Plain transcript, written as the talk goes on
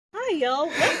Hi y'all,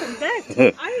 welcome back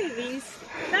to Ivy's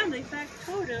Family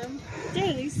Factotum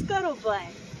Daily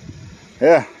Scuttlebutt.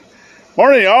 Yeah.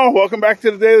 Morning y'all, welcome back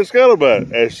to the Daily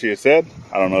Scuttlebutt. As she said,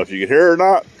 I don't know if you could hear her or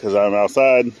not, because I'm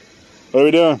outside. What are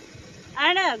we doing?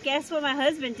 I don't know, guess what my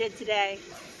husband did today?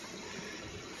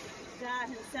 Got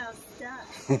himself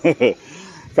stuck.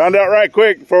 Found out right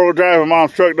quick, four-wheel drive and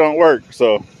mom's truck don't work,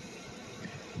 so.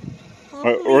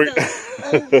 Hopefully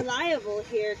the old reliable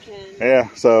here can. Yeah,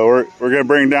 so we're gonna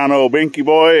bring down old Binky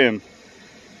boy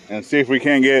and see if we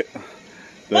can get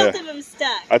both of them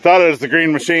stuck. I thought it was the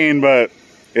green machine, but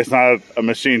it's not a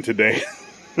machine today.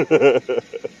 So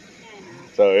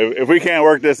if we can't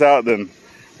work this out, then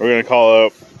we're gonna call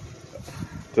up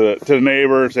to the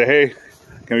neighbor and say, hey,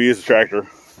 can we use the tractor?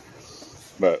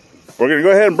 But we're gonna go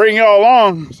ahead and bring y'all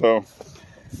along. So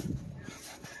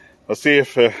let's see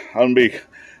if I'm gonna be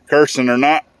cursing or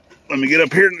not. Let me get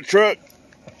up here in the truck.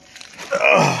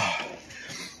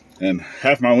 And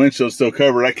half my windshield's still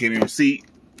covered. I can't even see.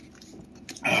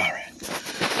 All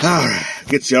right,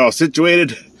 get y'all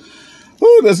situated.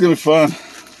 Ooh, that's gonna be fun.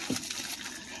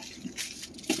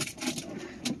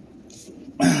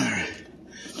 All right.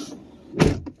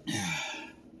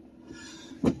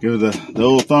 Give it the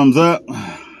old thumbs up.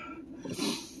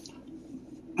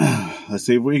 Let's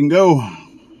see if we can go.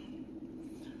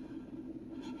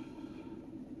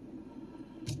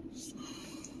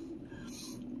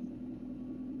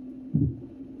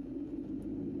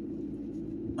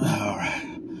 All right,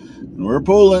 and we're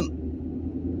pulling.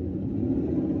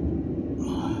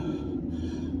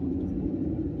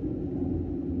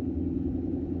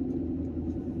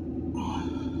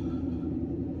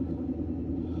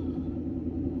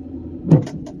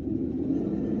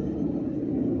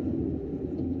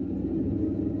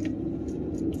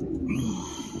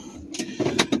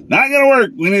 Not gonna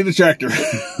work. We need a tractor.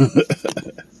 It's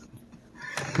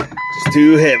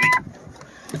too heavy.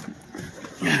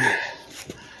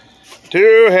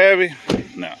 Too heavy.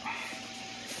 No.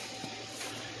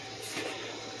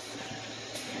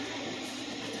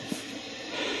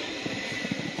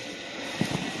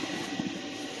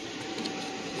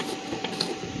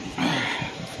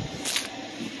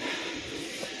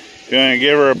 Gonna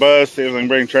give her a buzz, see if we can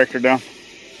bring the tractor down.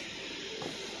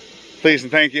 Please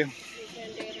and thank you.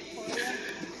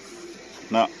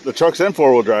 No, the truck's in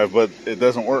four-wheel drive, but it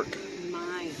doesn't work.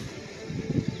 Mine.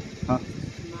 Huh?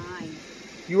 Mine.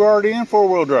 You were already in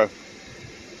four-wheel drive.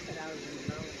 But I was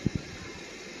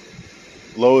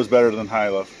in Low is better than high,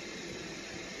 love.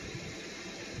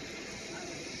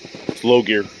 It's low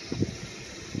gear.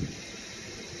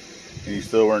 And you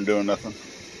still weren't doing nothing.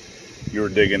 You were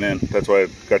digging in. That's why I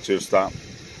got you to stop.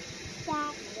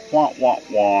 Wah, wah,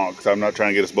 wah, because I'm not trying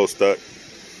to get us both stuck.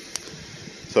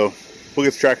 So, we'll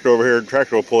get the tractor over here. The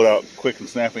tractor will pull it out quick and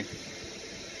snappy.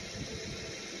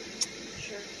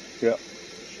 Sure. Yep.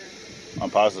 Sure. I'm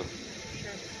positive.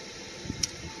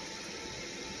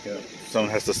 Sure. Yeah.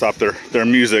 Someone has to stop their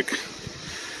music.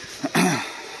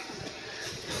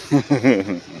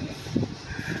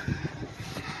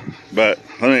 But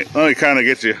let me kind of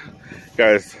get you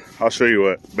guys. I'll show you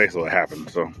what basically what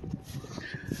happened. So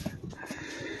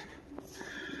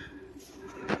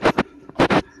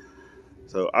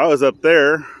I was up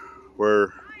there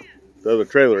where the other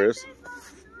trailer is.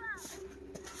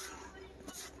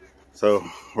 So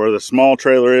where the small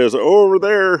trailer is over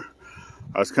there,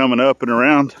 I was coming up and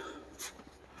around.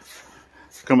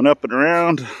 You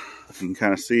can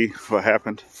kind of see what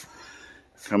happened.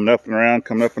 Coming up and around,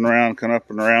 coming up and around, coming up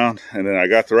and around. And then I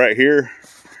got to right here.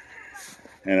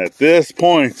 And at this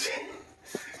point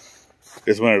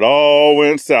is when it all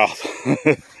went south.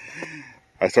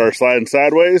 I started sliding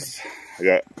sideways. I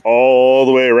got all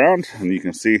the way around, and you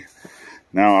can see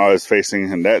now I was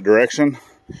facing in that direction.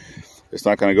 It's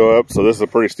not going to go up, so this is a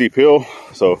pretty steep hill.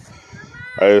 So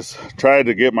I just tried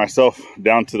to get myself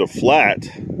down to the flat.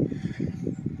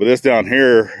 But this down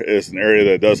here is an area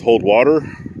that does hold water.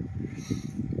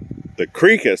 The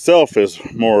creek itself is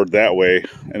more that way,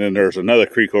 and then there's another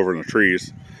creek over in the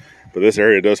trees. But this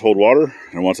area does hold water,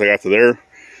 and once I got to there,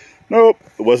 nope,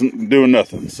 it wasn't doing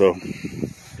nothing. So,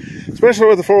 especially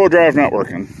with the four-wheel drive not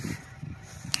working.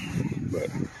 But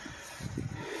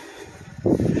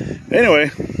anyway,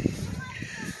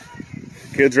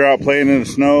 kids are out playing in the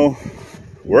snow.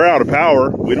 We're out of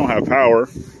power. We don't have power.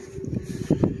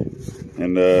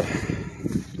 And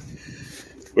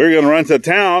we're gonna run to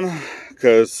town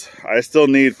because I still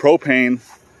need propane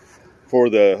for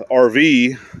the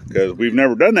RV, because we've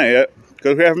never done that yet,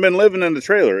 because we haven't been living in the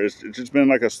trailer. It's just been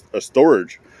like a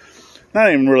storage,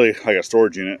 not even really like a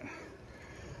storage unit,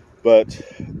 but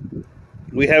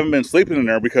we haven't been sleeping in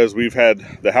there because we've had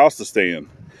the house to stay in.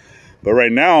 But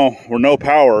right now, we're no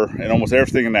power, and almost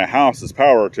everything in that house is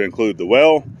power, to include the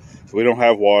well, so we don't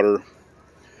have water,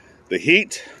 the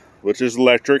heat, which is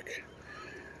electric,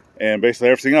 and basically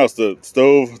everything else, the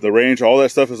stove, the range, all that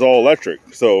stuff is all electric.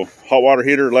 So hot water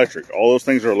heater, electric, all those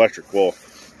things are electric. Well,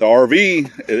 the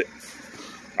RV,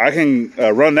 I can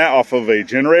run that off of a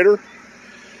generator.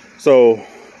 So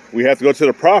we have to go to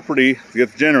the property to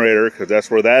get the generator, because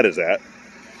that's where that is at.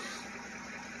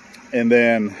 And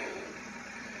then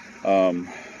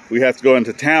we have to go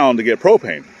into town to get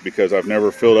propane, because I've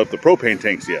never filled up the propane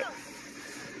tanks yet.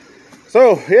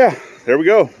 So yeah, there we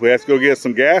go. We have to go get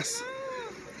some gas,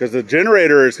 because the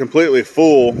generator is completely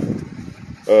full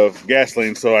of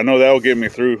gasoline. So I know that will get me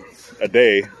through a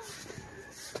day.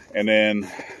 And then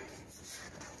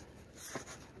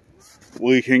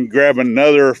we can grab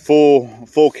another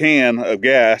full can of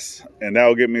gas, and that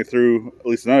will get me through at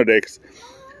least another day. 'Cause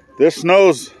this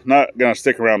snow's not gonna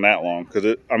stick around that long,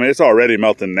 because I mean, it's already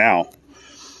melting now.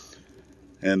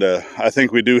 And I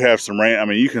think we do have some rain. I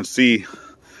mean, you can see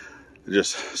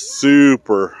just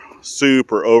super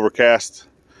overcast,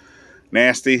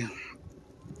 nasty.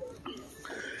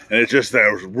 And it's just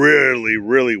that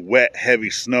really wet, heavy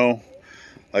snow.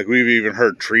 Like, we've even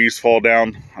heard trees fall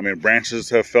down. I mean, branches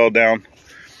have fell down.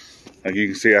 Like you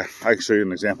can see, I can show you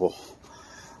an example.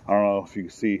 I don't know if you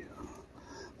can see,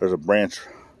 there's a branch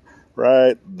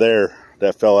right there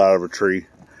that fell out of a tree.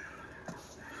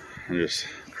 And just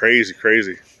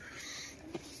crazy.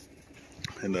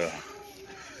 And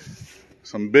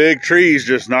some big trees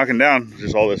just knocking down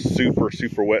just all this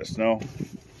super wet snow.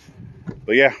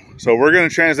 But yeah, so we're going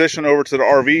to transition over to the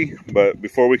RV. But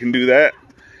before we can do that,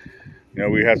 you know,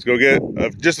 we have to go get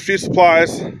just a few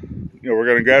supplies. You know, we're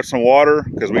going to grab some water,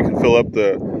 because we can fill up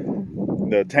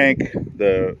the tank,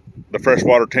 the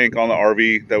freshwater tank on the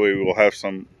RV. That way we will have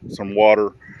some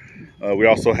water. We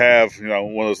also have, you know,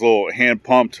 one of those little hand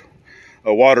pumped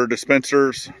water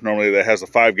dispensers. Normally that has a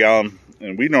 5-gallon,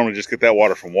 and we normally just get that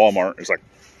water from Walmart. It's like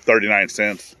 39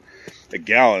 cents a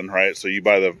gallon, right? So you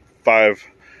buy the 5,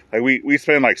 like we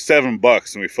spend like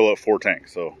 $7 and we fill up 4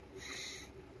 tanks. So,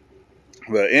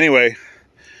 but anyway,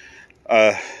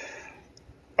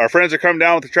 our friends are coming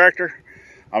down with the tractor.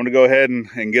 I'm gonna go ahead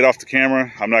and get off the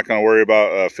camera. I'm not gonna worry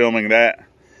about filming that,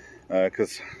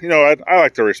 because you know, I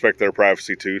like to respect their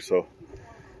privacy too. So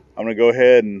I'm gonna go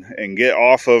ahead and get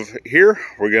off of here.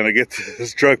 We're gonna get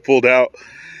this truck pulled out,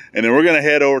 and then we're gonna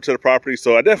head over to the property.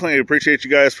 So I definitely appreciate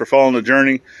you guys for following the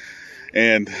journey,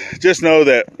 and just know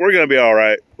that we're gonna be all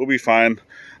right. We'll be fine.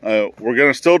 We're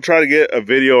gonna still try to get a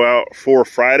video out for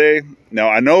Friday. Now,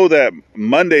 I know that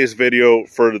Monday's video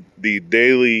for the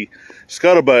daily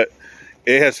scuttlebutt,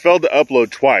 it has failed to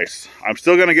upload twice. I'm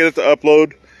still gonna get it to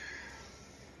upload.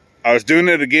 I was doing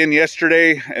it again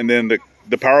yesterday, and then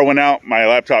the power went out, my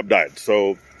laptop died.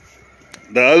 So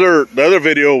the other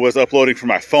video was uploading from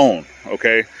my phone,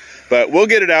 okay? But we'll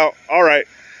get it out. All right.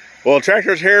 Well,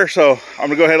 tractor's here, so I'm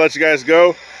gonna go ahead and let you guys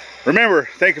go. Remember,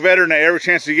 thank a veteran at every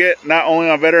chance you get, not only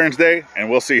on Veterans Day, and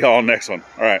we'll see y'all next one.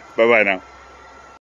 All right, bye-bye now.